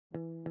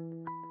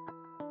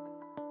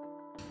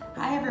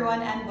Hi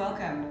everyone and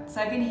welcome.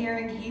 So I've been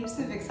hearing heaps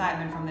of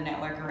excitement from the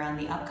network around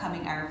the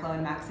upcoming Aroflo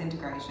and maX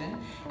integration,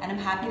 and I'm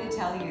happy to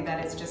tell you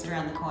that it's just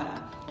around the corner.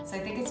 So I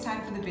think it's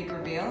time for the big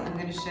reveal. I'm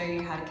going to show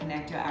you how to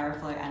connect your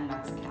Aroflo and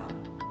maX account.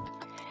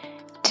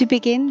 To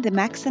begin the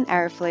maX and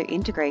Aroflo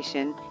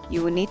integration,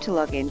 you will need to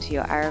log into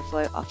your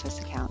Aroflo Office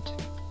account.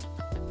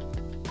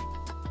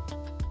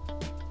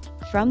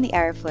 From the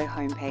Aroflo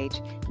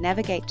homepage,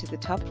 navigate to the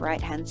top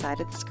right-hand side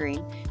of the screen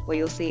where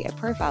you'll see a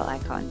profile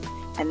icon,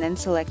 and then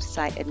select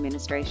Site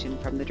Administration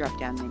from the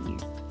drop-down menu.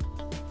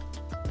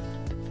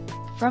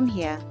 From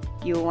here,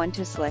 you will want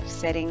to select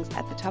Settings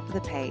at the top of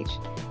the page,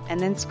 and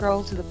then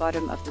scroll to the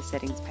bottom of the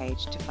Settings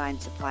page to find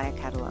Supplier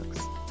Catalogs.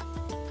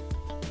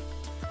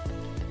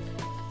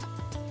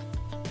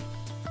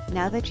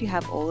 Now that you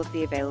have all of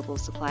the available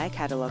supplier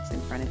catalogs in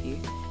front of you,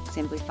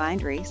 simply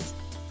find Reece,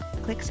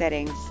 click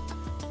Settings,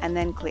 and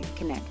then click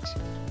Connect.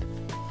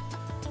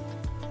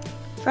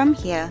 From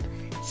here,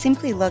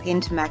 simply log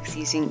into maX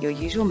using your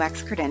usual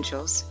maX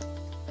credentials.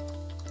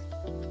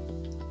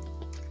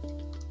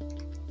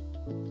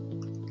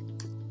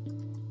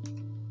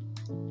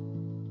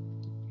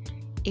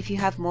 If you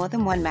have more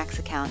than one maX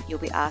account, you'll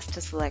be asked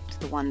to select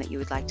the one that you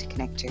would like to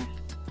connect to.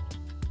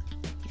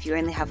 If you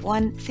only have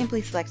one,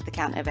 simply select the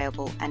account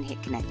available and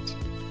hit Connect.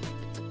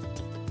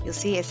 You'll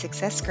see a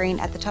success screen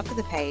at the top of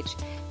the page,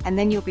 and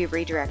then you'll be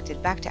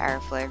redirected back to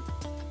Aroflo,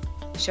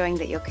 showing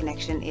that your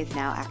connection is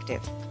now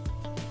active.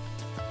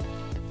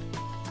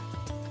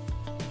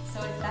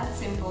 So it's that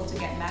simple to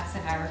get maX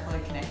and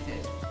Aroflo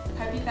connected.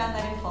 Hope you found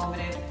that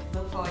informative.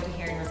 Look forward to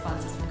hearing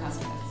responses from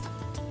customers.